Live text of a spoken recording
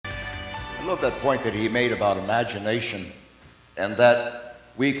I love that point that he made about imagination, and that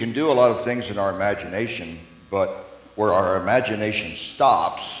we can do a lot of things in our imagination, but where our imagination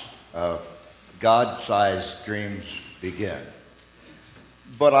stops, God-sized dreams begin.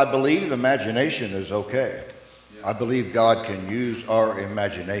 But I believe imagination is okay. I believe God can use our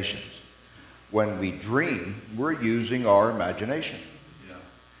imaginations. When we dream, we're using our imagination.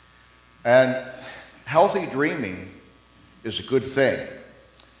 And healthy dreaming is a good thing.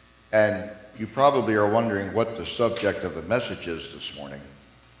 And you probably are wondering what the subject of the message is this morning,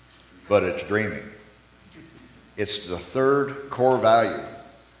 but it's dreaming. It's the third core value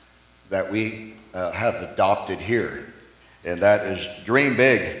that we have adopted here, and that is dream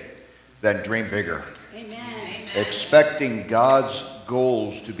big, then dream bigger. Amen. Expecting God's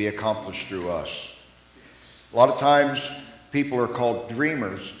goals to be accomplished through us. A lot of times people are called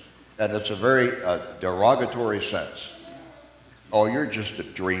dreamers, and it's a very derogatory sense. Oh, you're just a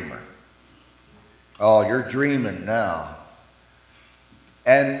dreamer. Oh, you're dreaming now.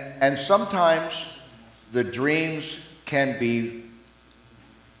 And sometimes the dreams can be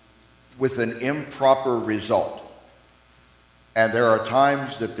with an improper result. And there are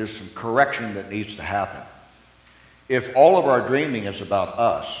times that there's some correction that needs to happen. If all of our dreaming is about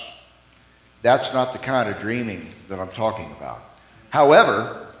us, that's not the kind of dreaming that I'm talking about.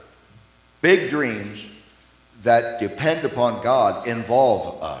 However, big dreams that depend upon God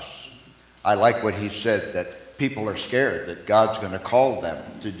involve us. I like what he said, that people are scared that God's going to call them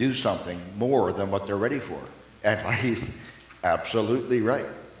to do something more than what they're ready for. And he's absolutely right.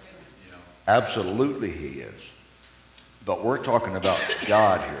 Absolutely he is. But we're talking about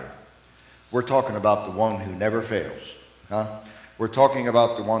God here. We're talking about the one who never fails. We're talking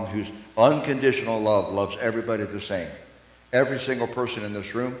about the one whose unconditional love loves everybody the same. Every single person in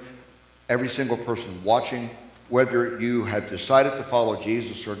this room, every single person watching, whether you have decided to follow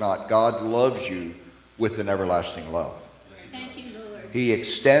Jesus or not, God loves you with an everlasting love. Thank you, Lord. He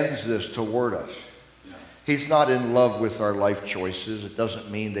extends this toward us. Yes. He's not in love with our life choices. It doesn't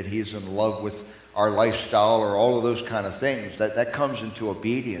mean that he's in love with our lifestyle or all of those kind of things. That comes into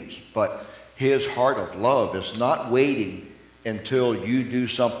obedience. But his heart of love is not waiting until you do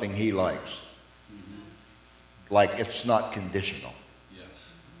something he likes. Like it's not conditional.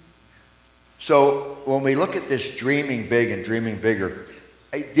 So when we look at this dreaming big and dreaming bigger,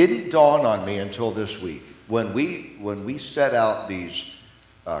 it didn't dawn on me until this week. When we set out these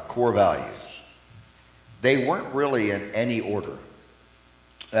core values, they weren't really in any order.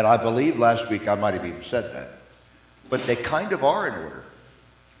 And I believe last week I might have even said that. But they kind of are in order.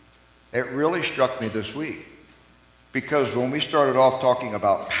 It really struck me this week. Because when we started off talking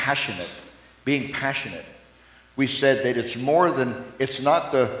about being passionate, we said that it's more than, it's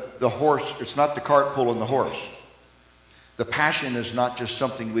not the horse, it's not the cart pulling the horse. The passion is not just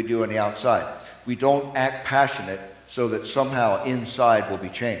something we do on the outside. We don't act passionate so that somehow inside will be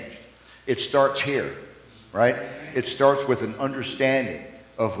changed. It starts here, right? It starts with an understanding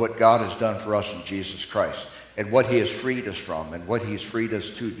of what God has done for us in Jesus Christ and what he has freed us from and what he's freed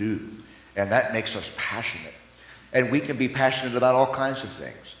us to do. And that makes us passionate. And we can be passionate about all kinds of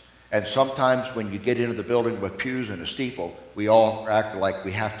things. And sometimes when you get into the building with pews and a steeple, we all act like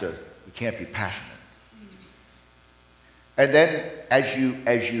we can't be passionate. And then as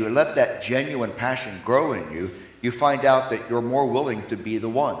you let that genuine passion grow in you, you find out that you're more willing to be the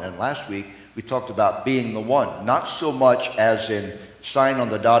one. And last week we talked about being the one, not so much as in sign on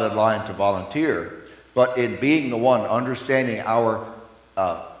the dotted line to volunteer, but in being the one, understanding our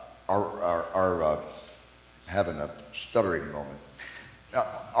having a stuttering moment.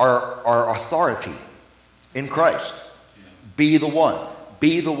 Our authority in Christ. Be the one.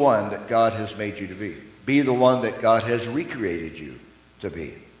 Be the one that God has made you to be. Be the one that God has recreated you to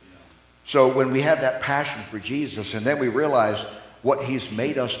be. So when we have that passion for Jesus and then we realize what he's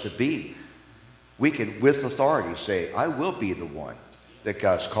made us to be, we can with authority say, I will be the one that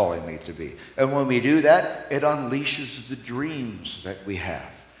God's calling me to be. And when we do that, it unleashes the dreams that we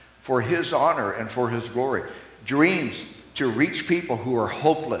have for his honor and for his glory. Dreams to reach people who are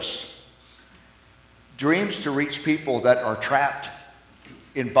hopeless. Dreams to reach people that are trapped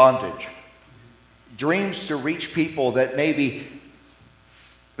in bondage. Dreams to reach people that maybe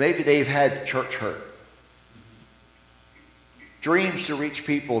they've had church hurt. Dreams to reach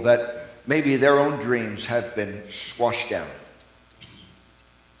people that maybe their own dreams have been squashed down.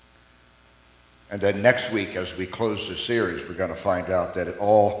 And then next week, as we close the series, we're going to find out that it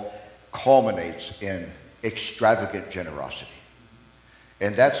all culminates in extravagant generosity.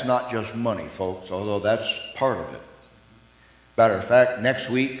 And that's not just money, folks, although that's part of it. Matter of fact, next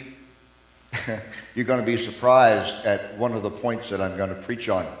week, You're going to be surprised at one of the points that I'm going to preach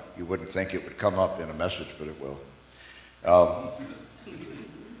on. You wouldn't think it would come up in a message, but it will.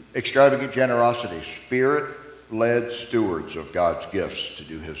 Extravagant generosity, spirit-led stewards of God's gifts to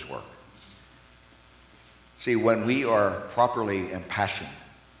do his work. See, when we are properly impassioned,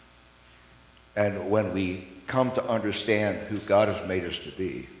 and when we come to understand who God has made us to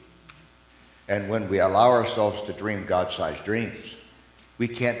be, and when we allow ourselves to dream God-sized dreams, we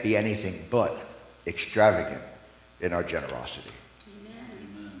can't be anything but extravagant in our generosity.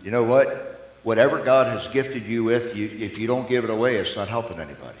 Amen. You know what? Whatever God has gifted you with, if you don't give it away, it's not helping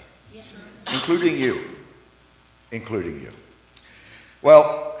anybody, including you. Including you.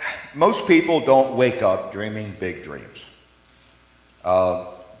 Well, most people don't wake up dreaming big dreams.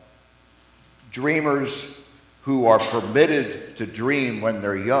 Dreamers who are permitted to dream when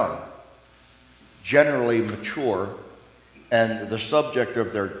they're young generally mature, and the subject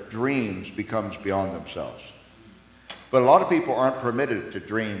of their dreams becomes beyond themselves. But a lot of people aren't permitted to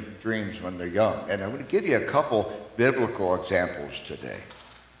dream dreams when they're young. And I'm going to give you a couple biblical examples today.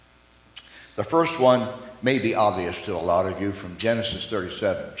 The first one may be obvious to a lot of you from Genesis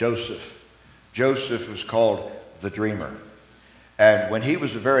 37. Joseph. Joseph was called the dreamer. And when he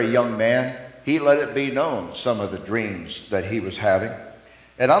was a very young man, he let it be known some of the dreams that he was having.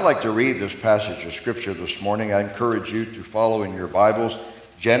 And I'd like to read this passage of Scripture this morning. I encourage you to follow in your Bibles.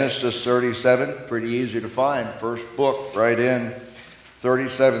 Genesis 37, pretty easy to find. First book, right in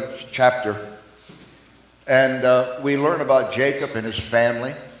 37th chapter. And we learn about Jacob and his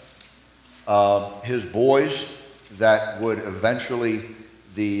family, his boys that would eventually,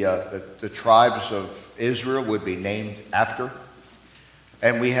 the tribes of Israel would be named after.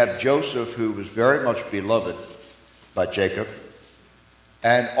 And we have Joseph, who was very much beloved by Jacob,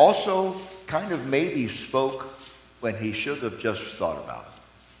 and also kind of maybe spoke when he should have just thought about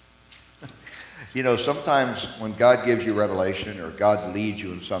it. You know, sometimes when God gives you revelation or God leads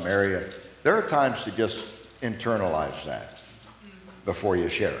you in some area, there are times to just internalize that before you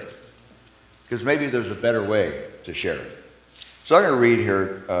share it, because maybe there's a better way to share it. So I'm going to read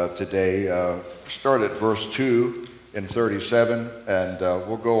here today, start at verse 2 in 37, and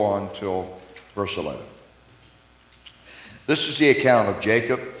we'll go on till verse 11. This is the account of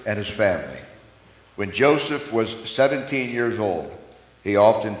Jacob and his family. When Joseph was 17 years old, he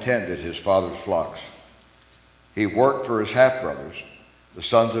often tended his father's flocks. He worked for his half-brothers, the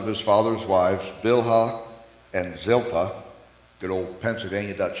sons of his father's wives, Bilhah and Zilpah, good old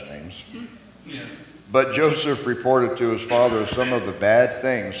Pennsylvania Dutch names. Yeah. But Joseph reported to his father some of the bad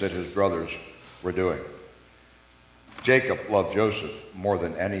things that his brothers were doing. Jacob loved Joseph more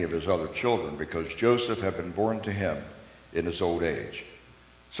than any of his other children because Joseph had been born to him in his old age.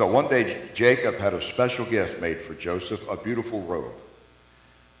 So one day Jacob had a special gift made for Joseph, a beautiful robe.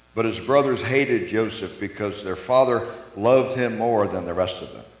 But his brothers hated Joseph because their father loved him more than the rest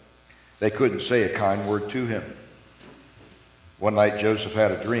of them. They couldn't say a kind word to him. One night Joseph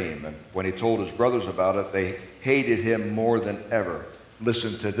had a dream, and when he told his brothers about it, they hated him more than ever.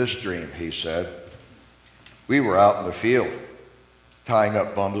 Listen to this dream, he said. We were out in the field, tying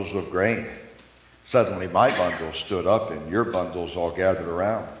up bundles of grain. Suddenly my bundle stood up, and your bundles all gathered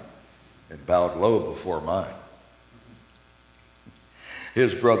around and bowed low before mine.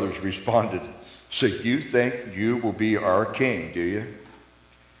 His brothers responded, so you think you will be our king, do you?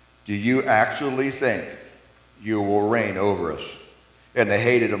 Do you actually think you will reign over us? And they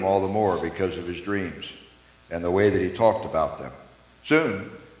hated him all the more because of his dreams and the way that he talked about them.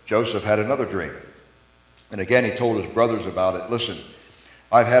 Soon, Joseph had another dream. And again, he told his brothers about it. Listen,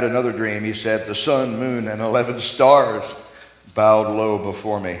 I've had another dream. He said, the sun, moon, and 11 stars bowed low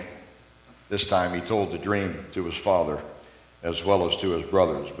before me. This time he told the dream to his father as well as to his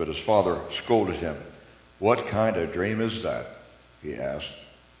brothers. But his father scolded him. What kind of dream is that? He asked.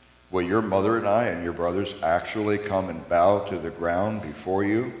 Will your mother and I and your brothers actually come and bow to the ground before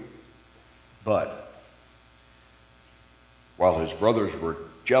you? But while his brothers were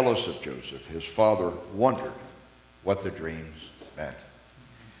jealous of Joseph, his father wondered what the dreams meant.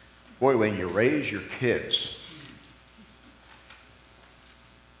 Boy, when you raise your kids,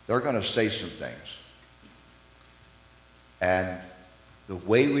 they're going to say some things. And the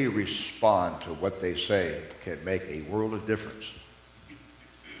way we respond to what they say can make a world of difference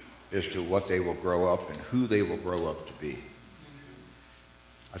as to what they will grow up and who they will grow up to be.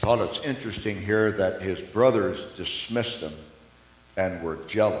 I thought it's interesting here that his brothers dismissed him and were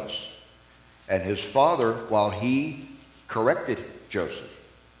jealous. And his father, while he corrected Joseph,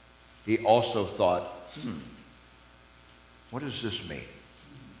 he also thought, what does this mean?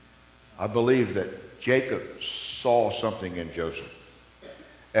 I believe that Jacob saw something in Joseph.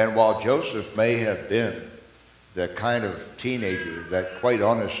 And while Joseph may have been the kind of teenager that, quite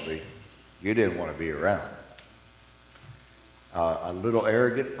honestly, you didn't want to be around, a little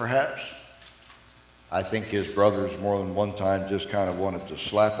arrogant perhaps, I think his brothers more than one time just kind of wanted to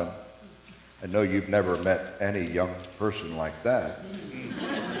slap him. I know you've never met any young person like that.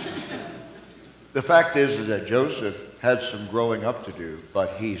 The fact is that Joseph had some growing up to do,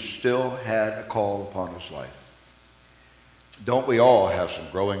 but he still had a call upon his life. Don't we all have some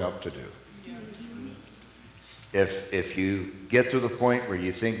growing up to do? If you get to the point where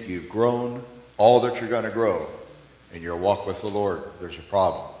you think you've grown all that you're going to grow in your walk with the Lord, there's a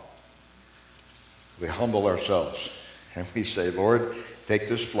problem. We humble ourselves and we say, Lord, take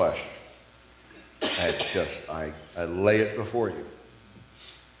this flesh and I lay it before you.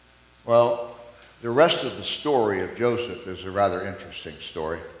 Well, the rest of the story of Joseph is a rather interesting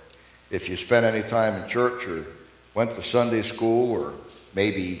story. If you spent any time in church or went to Sunday school or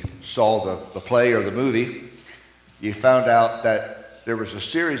maybe saw the play or the movie, you found out that there was a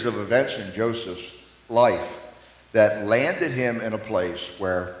series of events in Joseph's life that landed him in a place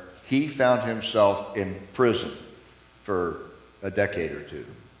where he found himself in prison for a decade or two.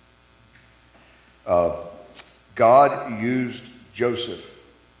 God used Joseph,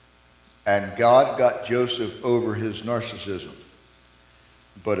 and God got Joseph over his narcissism,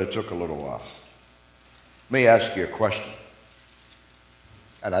 but it took a little while. Let me ask you a question,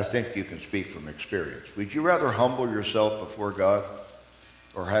 and I think you can speak from experience. Would you rather humble yourself before God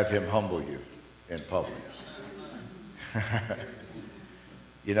or have him humble you in public?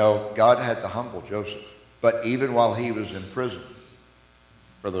 You know, God had to humble Joseph, but even while he was in prison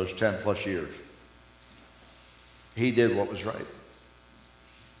for those 10 plus years, he did what was right.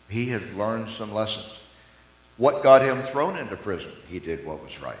 He had learned some lessons. What got him thrown into prison? He did what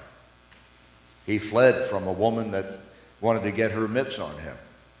was right. He fled from a woman that wanted to get her mitts on him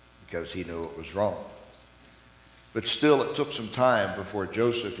because he knew it was wrong. But still, it took some time before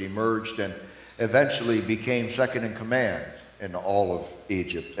Joseph emerged and eventually became second in command in all of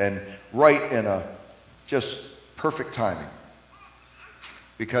Egypt, and right in a just perfect timing,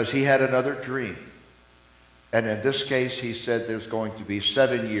 because he had another dream. And in this case, he said there's going to be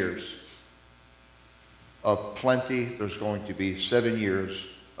 7 years of plenty. There's going to be 7 years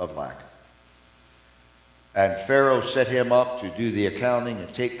of lack. And Pharaoh set him up to do the accounting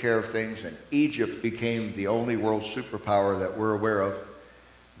and take care of things, and Egypt became the only world superpower that we're aware of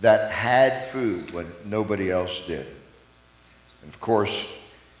that had food when nobody else did. And of course,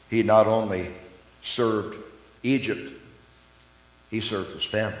 he not only served Egypt, he served his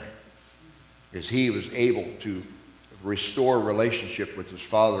family, because he was able to restore relationship with his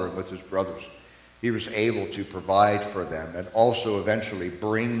father and with his brothers. He was able to provide for them and also eventually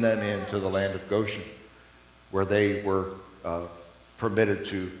bring them into the land of Goshen, where they were permitted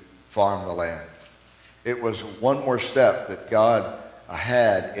to farm the land. It was one more step that God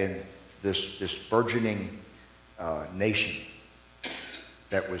had in this burgeoning nation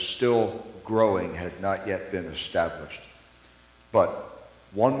that was still growing, had not yet been established. But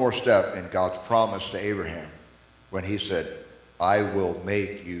one more step in God's promise to Abraham when he said, I will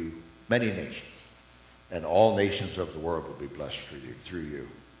make you many nations, and all nations of the world will be blessed through you.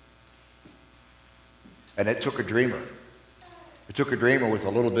 And it took a dreamer. It took a dreamer with a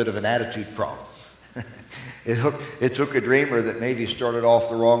little bit of an attitude problem. It took a dreamer that maybe started off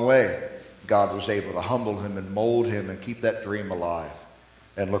the wrong way. God was able to humble him and mold him and keep that dream alive.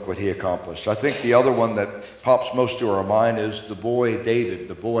 And look what he accomplished. I think the other one that pops most to our mind is the boy David,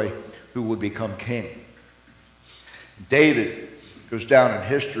 the boy who would become king. David goes down in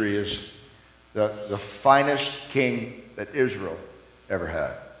history as the finest king that Israel ever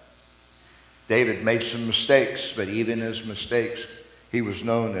had. David made some mistakes, but even his mistakes, he was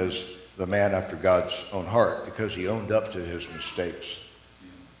known as the man after God's own heart because he owned up to his mistakes.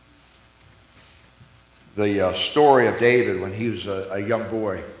 The story of David when he was a young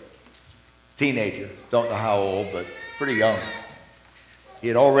boy, teenager, don't know how old, but pretty young. He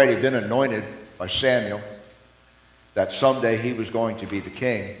had already been anointed by Samuel that someday he was going to be the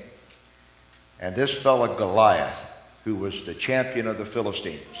king. And this fellow Goliath, who was the champion of the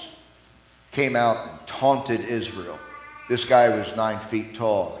Philistines, came out and taunted Israel. This guy was 9 feet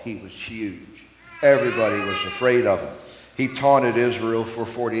tall. He was huge. Everybody was afraid of him. He taunted Israel for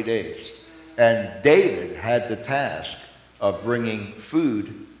 40 days. And David had the task of bringing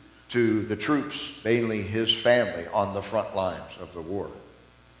food to the troops, mainly his family, on the front lines of the war.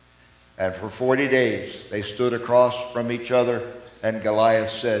 And for 40 days, they stood across from each other, and Goliath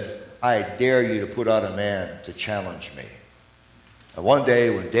said, I dare you to put out a man to challenge me. And one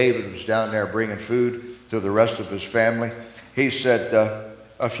day when David was down there bringing food to the rest of his family, he said,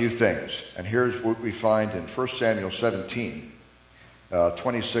 a few things. And here's what we find in 1 Samuel 17,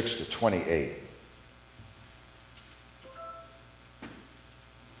 26 to 28.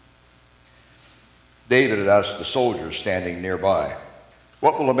 David had asked the soldiers standing nearby,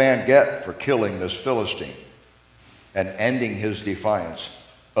 "What will a man get for killing this Philistine and ending his defiance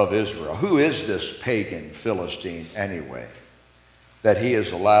of Israel? Who is this pagan Philistine anyway, that he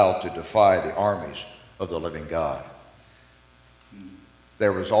is allowed to defy the armies of the living God?"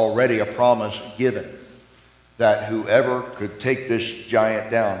 There was already a promise given that whoever could take this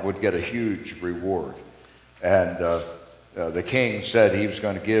giant down would get a huge reward. And the king said he was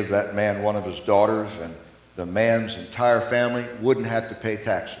going to give that man one of his daughters, and the man's entire family wouldn't have to pay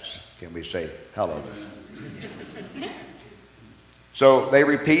taxes. Can we say hallelujah? So they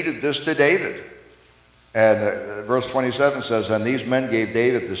repeated this to David. And verse 27 says, "And these men gave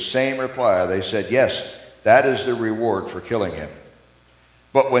David the same reply. They said, 'Yes, that is the reward for killing him.'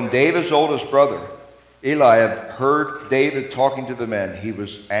 But when David's oldest brother, Eliab, heard David talking to the men, he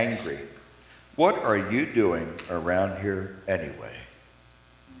was angry. 'What are you doing around here anyway?'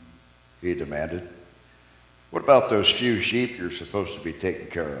 he demanded. 'What about those few sheep you're supposed to be taking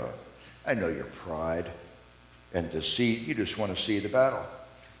care of? I know your pride and deceit. You just want to see the battle.'"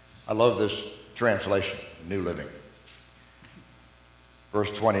 I love this translation, New Living.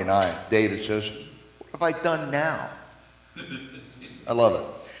 Verse 29, David says, "What have I done now?" I love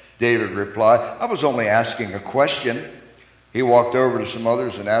it. David replied, "I was only asking a question." He walked over to some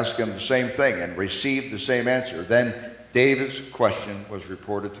others and asked them the same thing and received the same answer. Then David's question was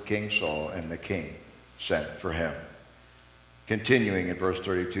reported to King Saul, and the king sent for him. Continuing in verse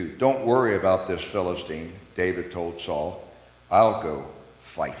 32, "Don't worry about this Philistine," David told Saul. "I'll go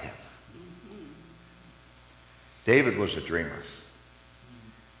fight him." David was a dreamer.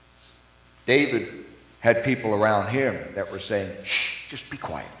 David had people around him that were saying, "Shh, just be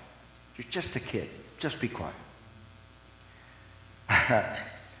quiet. You're just a kid. Just be quiet."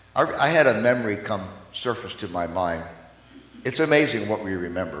 I had a memory come surface to my mind. It's amazing what we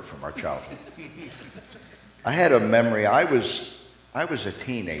remember from our childhood. I had a memory. I was a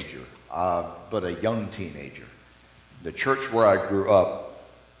teenager, but a young teenager. The church where I grew up,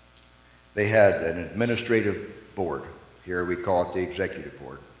 they had an administrative board. Here we call it the executive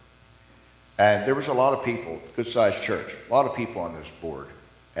board. And there was a lot of people, good-sized church, a lot of people on this board.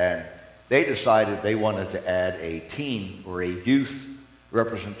 And they decided they wanted to add a teen or a youth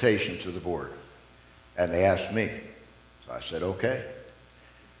representation to the board. And they asked me. So I said, okay.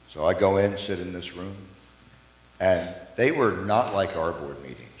 So I go in, sit in this room. And they were not like our board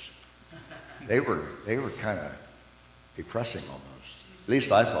meetings. They were kind of depressing almost. At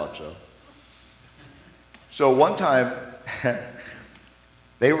least I thought so. So one time,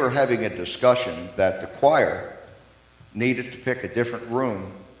 they were having a discussion that the choir needed to pick a different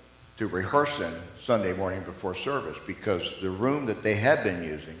room to rehearse in Sunday morning before service, because the room that they had been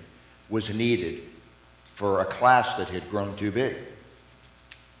using was needed for a class that had grown too big.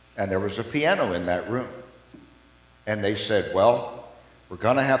 And there was a piano in that room. And they said, well, we're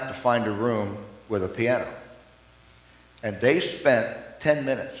going to have to find a room with a piano. And they spent 10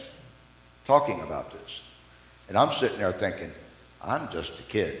 minutes talking about this. And I'm sitting there thinking, I'm just a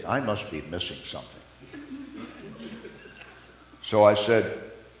kid. I must be missing something. So I said,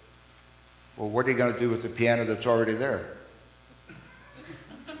 well, what are you going to do with the piano that's already there?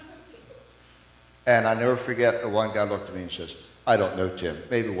 And I never forget, the one guy looked at me and says, I don't know, Tim.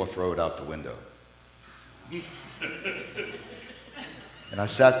 Maybe we'll throw it out the window. And I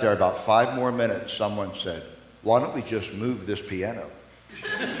sat there about 5 more minutes. Someone said, why don't we just move this piano?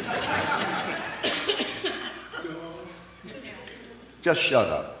 Just shut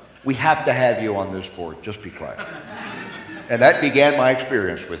up. We have to have you on this board. Just be quiet. And that began my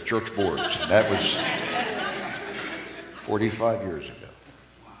experience with church boards. And that was 45 years ago.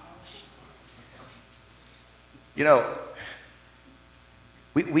 You know,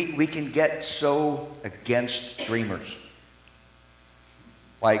 we can get so against dreamers.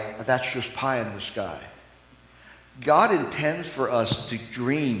 Like, that's just pie in the sky. God intends for us to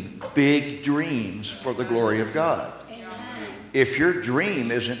dream big dreams for the glory of God. Amen. If your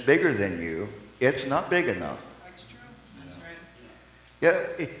dream isn't bigger than you, it's not big enough. That's true. That's right.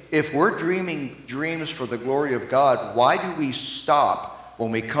 Yeah, if we're dreaming dreams for the glory of God, why do we stop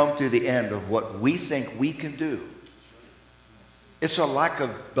when we come to the end of what we think we can do? It's a lack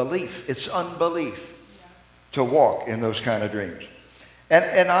of belief. It's unbelief to walk in those kind of dreams.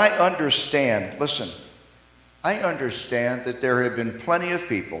 And I understand, listen, I understand that there have been plenty of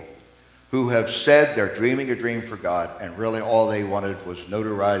people who have said they're dreaming a dream for God, and really all they wanted was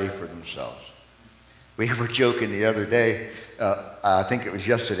notoriety for themselves. We were joking the other day, I think it was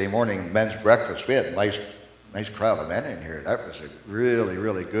yesterday morning, men's breakfast. We had a nice crowd of men in here. That was really,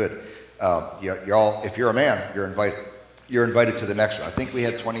 really good. You're all, if you're a man, you're invited to the next one. I think we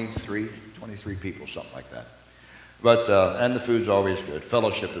had 23 people, something like that. But, and the food's always good.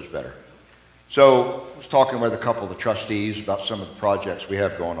 Fellowship is better. So I was talking with a couple of the trustees about some of the projects we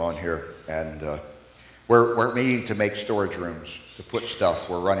have going on here. And we're meeting to make storage rooms to put stuff.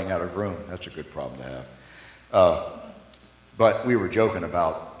 We're running out of room. That's a good problem to have. But we were joking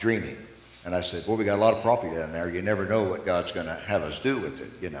about dreaming. And I said, well, we got a lot of property down there. You never know what God's going to have us do with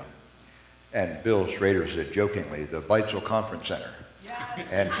it, you know. And Bill Schrader said jokingly, the Beitzel Conference Center.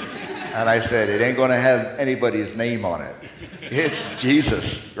 Yes. And I said, it ain't going to have anybody's name on it. It's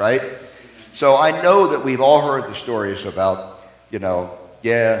Jesus, right? So I know that we've all heard the stories about, you know,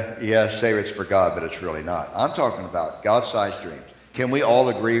 say it's for God, but it's really not. I'm talking about God-sized dreams. Can we all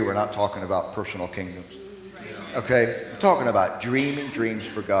agree we're not talking about personal kingdoms? Okay, we're talking about dreaming dreams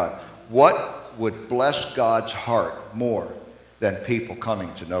for God. What would bless God's heart more than people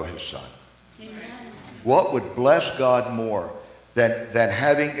coming to know his son? Amen. What would bless God more than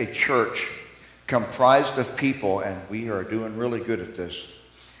having a church comprised of people, and we are doing really good at this,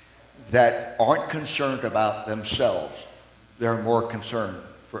 that aren't concerned about themselves. They're more concerned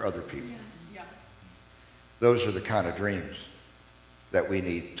for other people. Yes. Yeah. Those are the kind of dreams that we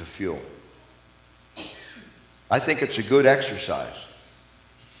need to fuel. I think it's a good exercise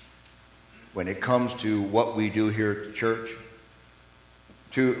when it comes to what we do here at the church,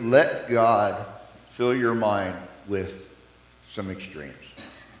 to let God fill your mind with some extremes.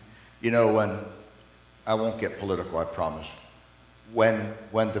 You know, when, I won't get political, I promise, when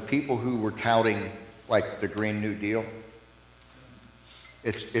the people who were touting like the Green New Deal,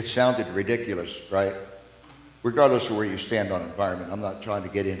 it sounded ridiculous, right? Regardless of where you stand on environment, I'm not trying to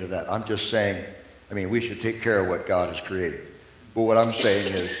get into that. I'm just saying, I mean, we should take care of what God has created. But what I'm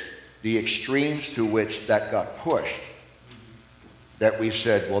saying is the extremes to which that got pushed, that we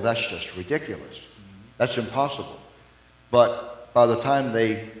said, well, that's just ridiculous. That's impossible. But by the time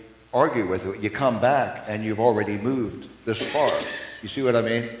they argue with it, you come back and you've already moved this far. You see what I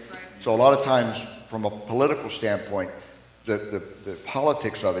mean? Right. So a lot of times, from a political standpoint, the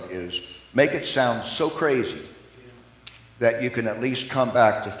politics of it is make it sound so crazy that you can at least come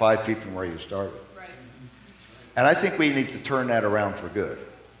back to 5 feet from where you started. Right. And I think we need to turn that around for good.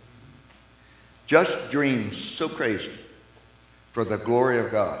 Just dream so crazy for the glory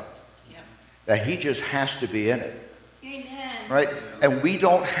of God that he just has to be in it. Amen. Right? And we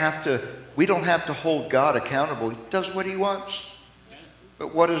don't have to hold God accountable. He does what he wants.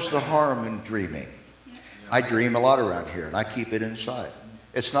 But what is the harm in dreaming? I dream a lot around here, and I keep it inside.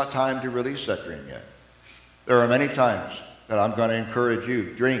 It's not time to release that dream yet. There are many times that I'm going to encourage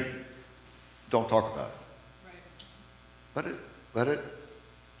you, dream. Don't talk about it. Right.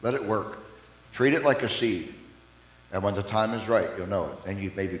 Let it work. Treat it like a seed. And when the time is right, you'll know it. And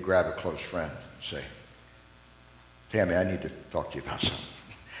you maybe grab a close friend and say, Tammy, I need to talk to you about something.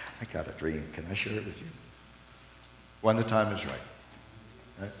 I got a dream. Can I share it with you? When the time is right.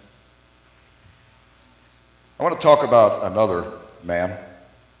 Right? I want to talk about another man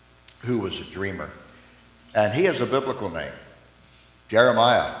who was a dreamer. And he has a biblical name,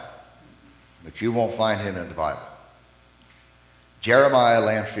 Jeremiah, but you won't find him in the Bible. Jeremiah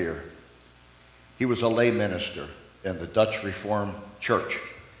Lanphier. He was a lay minister in the Dutch Reformed Church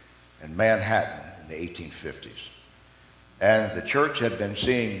in Manhattan in the 1850s. And the church had been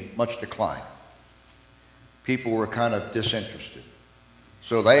seeing much decline. People were kind of disinterested.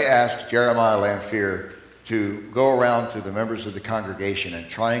 So they asked Jeremiah Lanphier to go around to the members of the congregation and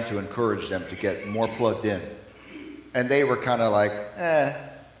trying to encourage them to get more plugged in. And they were kind of like,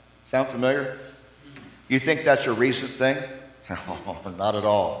 sound familiar? You think that's a recent thing? No, not at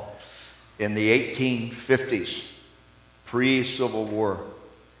all. In the 1850s, pre-Civil War,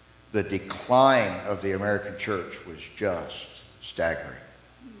 the decline of the American church was just staggering.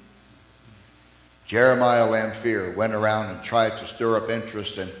 Jeremiah Lanphier went around and tried to stir up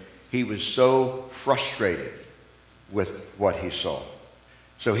interest, and he was so frustrated with what he saw.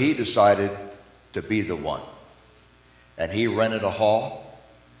 So he decided to be the one. And he rented a hall,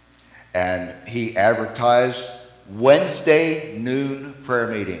 and he advertised Wednesday noon prayer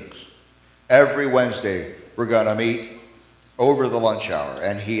meetings. Every Wednesday, we're going to meet over the lunch hour.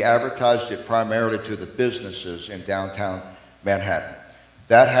 And he advertised it primarily to the businesses in downtown Manhattan.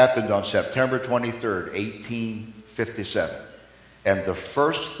 That happened on September 23rd, 1857. And the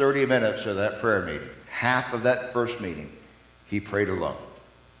first 30 minutes of that prayer meeting, half of that first meeting, he prayed alone.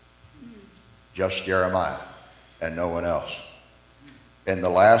 Just Jeremiah and no one else. In the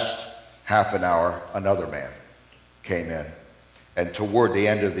last half an hour, another man came in. And toward the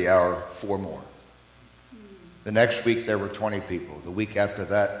end of the hour, 4 more. The next week, there were 20 people. The week after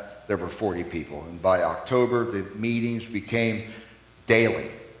that, there were 40 people. And by October, the meetings became daily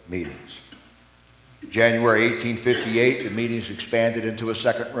meetings. January 1858, the meetings expanded into a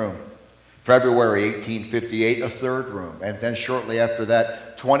second room. February 1858, a third room. And then shortly after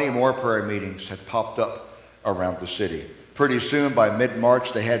that, 20 more prayer meetings had popped up around the city. Pretty soon, by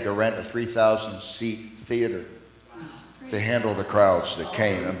mid-March, they had to rent a 3,000-seat theater to handle the crowds that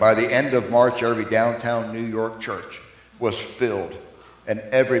came. And by the end of March, every downtown New York church was filled, and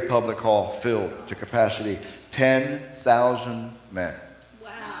every public hall filled to capacity. 10,000 men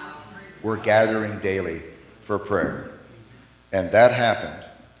were gathering daily for prayer. And that happened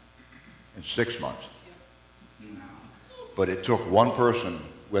in 6 months. But it took one person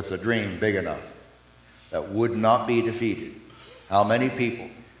with a dream big enough that would not be defeated. How many people,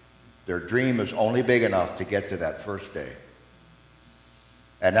 their dream is only big enough to get to that first day?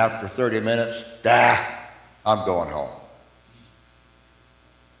 And after 30 minutes, I'm going home.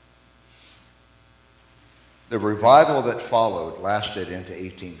 The revival that followed lasted into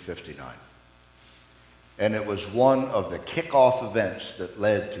 1859. And it was one of the kickoff events that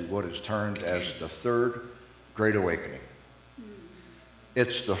led to what is termed as the Third Great Awakening.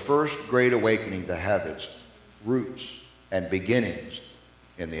 It's the first Great Awakening to have its roots and beginnings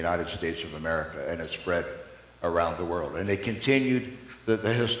in the United States of America, and it spread around the world. And it continued, the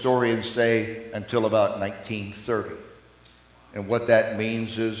historians say, until about 1930. And what that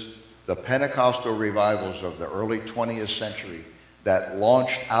means is the Pentecostal revivals of the early 20th century that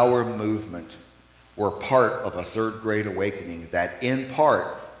launched our movement were part of a Third Great Awakening that in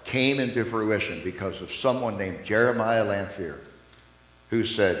part came into fruition because of someone named Jeremiah Lanphier, who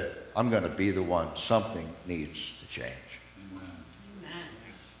said, I'm going to be the one. Something needs to change. Amen.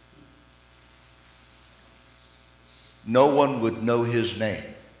 No one would know his name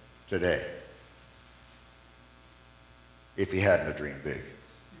today if he hadn't dreamed big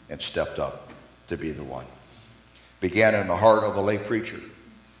and stepped up to be the one. Began in the heart of a lay preacher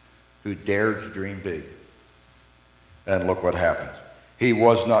who dared to dream big. And look what happened. He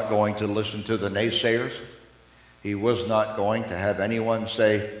was not going to listen to the naysayers. He was not going to have anyone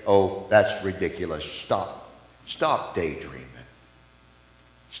say, oh, that's ridiculous. Stop daydreaming.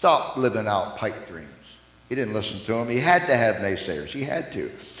 Stop living out pipe dreams. He didn't listen to them. He had to have naysayers. He had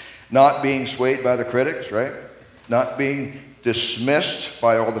to. Not being swayed by the critics, right? Not being dismissed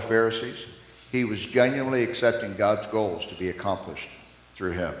by all the Pharisees. He was genuinely accepting God's goals to be accomplished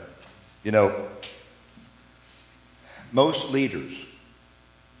through him. You know, most leaders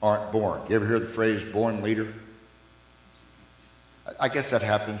aren't born. You ever hear the phrase born leader? I guess that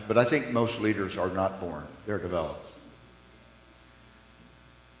happens, but I think most leaders are not born. They're developed.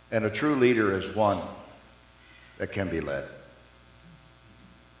 And a true leader is one that can be led.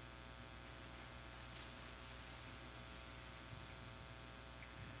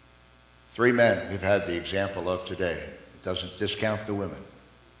 Three men we've had the example of today. It doesn't discount the women.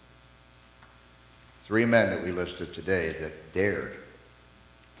 3 men that we listed today that dared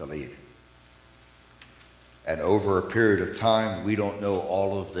to lead. And over a period of time, we don't know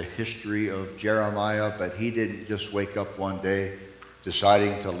all of the history of Jeremiah, but he didn't just wake up one day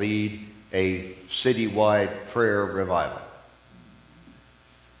deciding to lead a citywide prayer revival.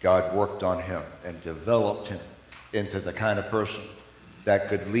 God worked on him and developed him into the kind of person that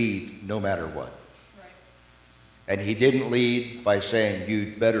could lead no matter what. Right. And he didn't lead by saying,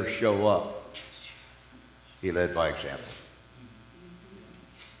 you'd better show up. He led by example.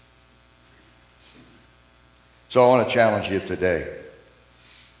 So I want to challenge you today.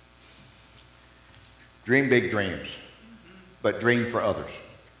 Dream big dreams, but dream for others.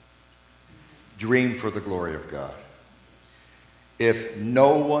 Dream for the glory of God. If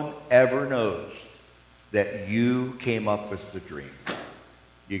no one ever knows that you came up with the dream,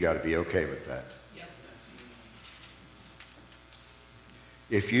 you got to be okay with that. Yep.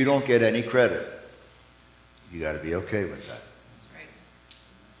 If you don't get any credit, you got to be okay with that. That's right.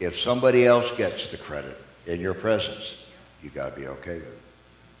 If somebody else gets the credit in your presence, you got to be okay with it.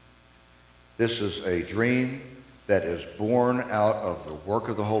 This is a dream that is born out of the work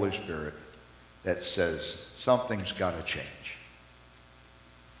of the Holy Spirit that says something's got to change.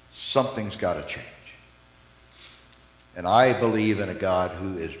 Something's got to change. And I believe in a God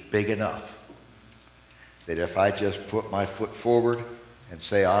who is big enough that if I just put my foot forward and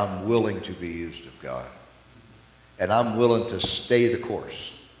say I'm willing to be used of God, and I'm willing to stay the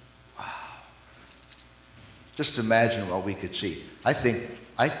course. Wow. Just imagine what we could see. I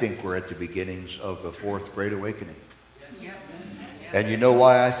think we're at the beginnings of the Fourth Great Awakening. Yep. Yep. And you know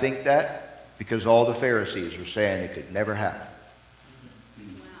why I think that? Because all the Pharisees are saying it could never happen.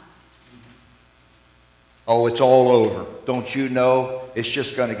 Oh, it's all over. Don't you know? It's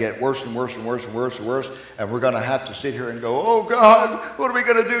just going to get worse and worse and worse and worse and worse. And we're going to have to sit here and go, oh God, what are we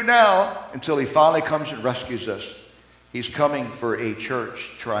going to do now? Until he finally comes and rescues us. He's coming for a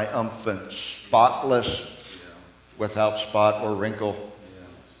church triumphant, spotless, without spot or wrinkle.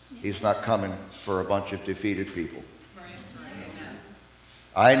 He's not coming for a bunch of defeated people.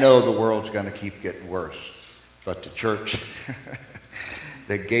 I know the world's going to keep getting worse. But the church,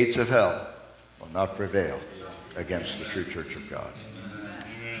 the gates of hell will not prevail against the true church of God.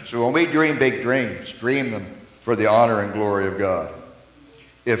 So when we dream big dreams, dream them for the honor and glory of God.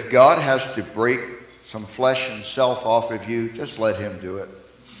 If God has to break some flesh and self off of you, just let him do it.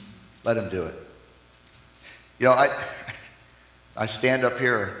 Let him do it. You know, I stand up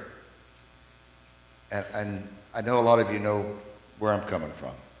here, and I know a lot of you know where I'm coming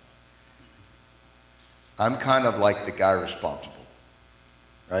from. I'm kind of like the guy responsible,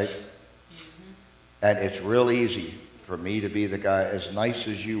 right? And it's real easy for me to be the guy, as nice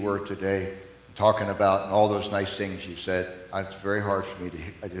as you were today, talking about and all those nice things you said. It's very hard for me to,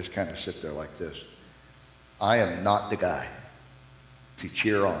 I just kind of sit there like this. I am not the guy to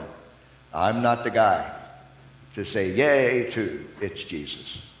cheer on. I'm not the guy to say, yay, to, it's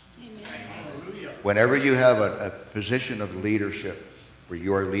Jesus. Amen. Whenever you have a position of leadership where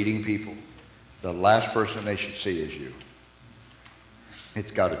you are leading people, the last person they should see is you.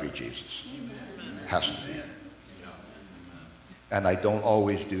 It's got to be Jesus. It has to be. And I don't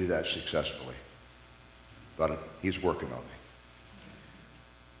always do that successfully. But he's working on me.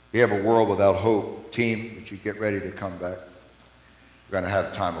 We have a world without hope. Team, would you get ready to come back? We're going to have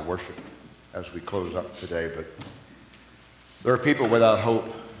a time of worship as we close up today. But there are people without hope.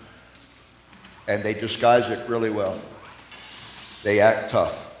 And they disguise it really well. They act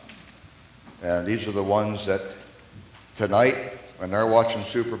tough. And these are the ones that tonight, when they're watching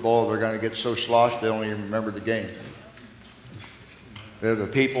Super Bowl, they're going to get so sloshed they don't even remember the game. They're the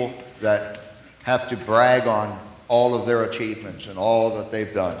people that have to brag on all of their achievements and all that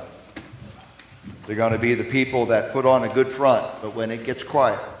they've done. They're going to be the people that put on a good front, but when it gets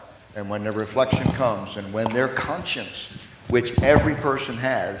quiet, and when the reflection comes, and when their conscience, which every person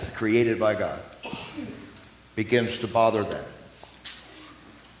has, created by God, begins to bother them,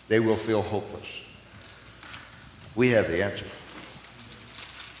 they will feel hopeless. We have the answer.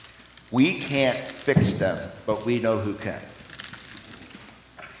 We can't fix them, but we know who can.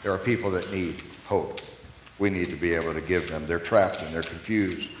 There are people that need hope. We need to be able to give them. They're trapped and they're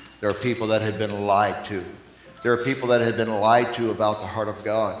confused. There are people that have been lied to. There are people that have been lied to about the heart of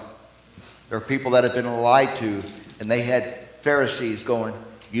God. There are people that have been lied to, and they had Pharisees going,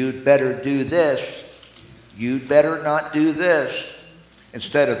 you'd better do this. You'd better not do this.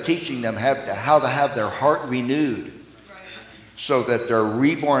 Instead of teaching them how to have their heart renewed so that their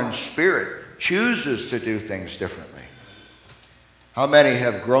reborn spirit chooses to do things differently. How many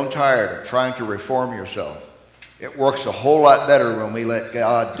have grown tired of trying to reform yourself? It works a whole lot better when we let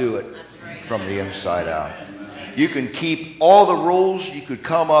God do it from the inside out. You can keep all the rules you could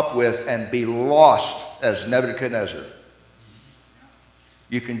come up with and be lost as Nebuchadnezzar.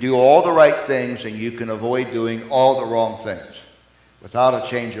 You can do all the right things and you can avoid doing all the wrong things. Without a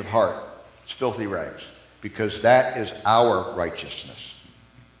change of heart, it's filthy rags, because that is our righteousness,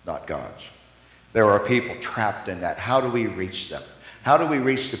 not God's. There are people trapped in that. How do we reach them? How do we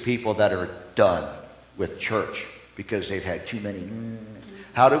reach the people that are done with church because they've had too many?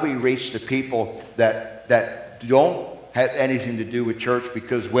 How do we reach the people that don't have anything to do with church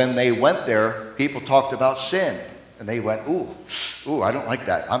because when they went there, people talked about sin and they went, ooh, I don't like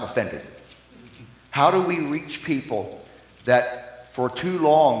that. I'm offended. How do we reach people that for too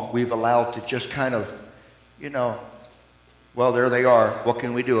long we've allowed to just kind of, well, there they are. What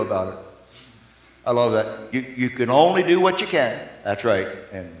can we do about it? I love that. You can only do what you can. That's right.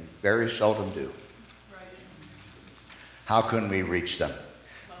 And very seldom do. How can we reach them?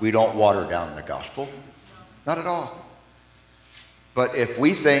 We don't water down the gospel. Not at all. But if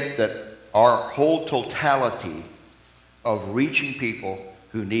we think that our whole totality of reaching people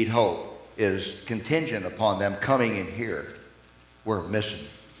who need hope is contingent upon them coming in here, we're missing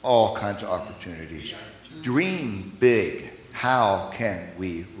all kinds of opportunities. Dream big. How can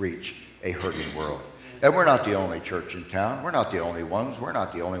we reach a hurting world? And we're not the only church in town. We're not the only ones. We're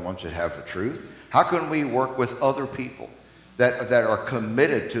not the only ones that have the truth. How can we work with other people that are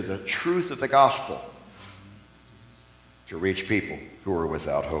committed to the truth of the gospel to reach people who are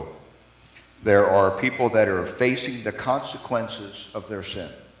without hope? There are people that are facing the consequences of their sin.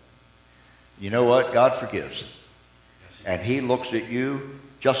 You know what? God forgives. And he looks at you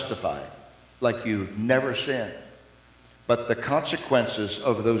justified, like you never sinned. But the consequences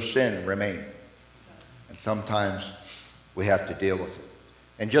of those sins remain. And sometimes we have to deal with it.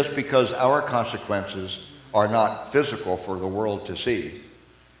 And just because our consequences are not physical for the world to see,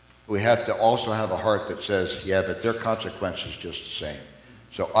 we have to also have a heart that says, yeah, but their consequences just the same.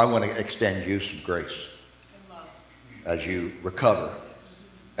 So I want to extend you some grace as you recover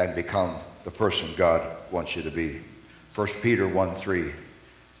and become the person God wants you to be. 1 Peter 1:3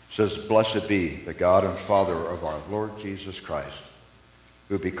 says, blessed be the God and Father of our Lord Jesus Christ,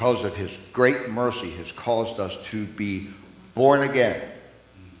 who because of his great mercy has caused us to be born again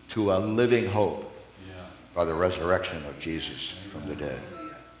to a living hope by the resurrection of Jesus from the dead.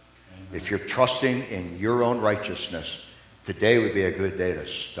 If you're trusting in your own righteousness, today would be a good day to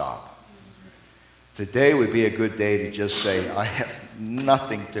stop. Today would be a good day to just say, I have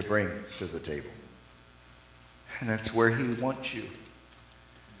nothing to bring to the table. And that's where he wants you.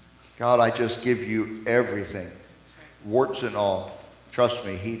 God, I just give you everything, warts and all. Trust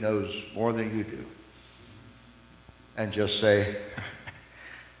me, he knows more than you do. And just say,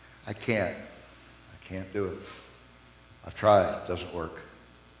 I can't do it. I've tried, it doesn't work.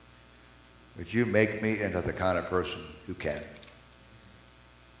 Would you make me into the kind of person who can?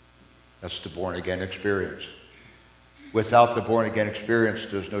 That's the born-again experience. Without the born-again experience,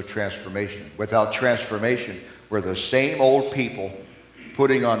 there's no transformation. Without transformation, we're the same old people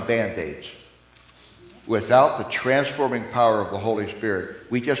putting on Band-Aids. Without the transforming power of the Holy Spirit,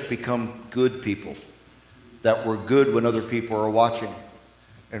 we just become good people. That we're good when other people are watching.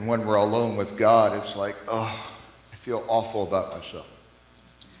 And when we're alone with God, it's like, oh, I feel awful about myself.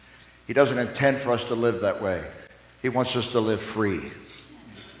 He doesn't intend for us to live that way. He wants us to live free.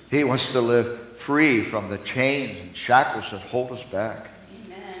 He wants to live free from the chains and shackles that hold us back.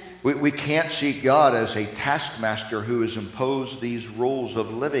 We can't see God as a taskmaster who has imposed these rules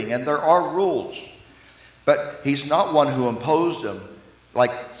of living. And there are rules. But he's not one who imposed them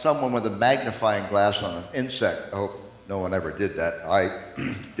like someone with a magnifying glass on an insect. I hope no one ever did that. I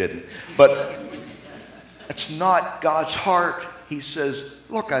didn't. But it's not God's heart. He says,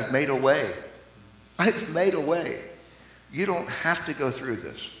 look, I've made a way. I've made a way. You don't have to go through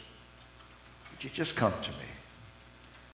this. But you just come to me.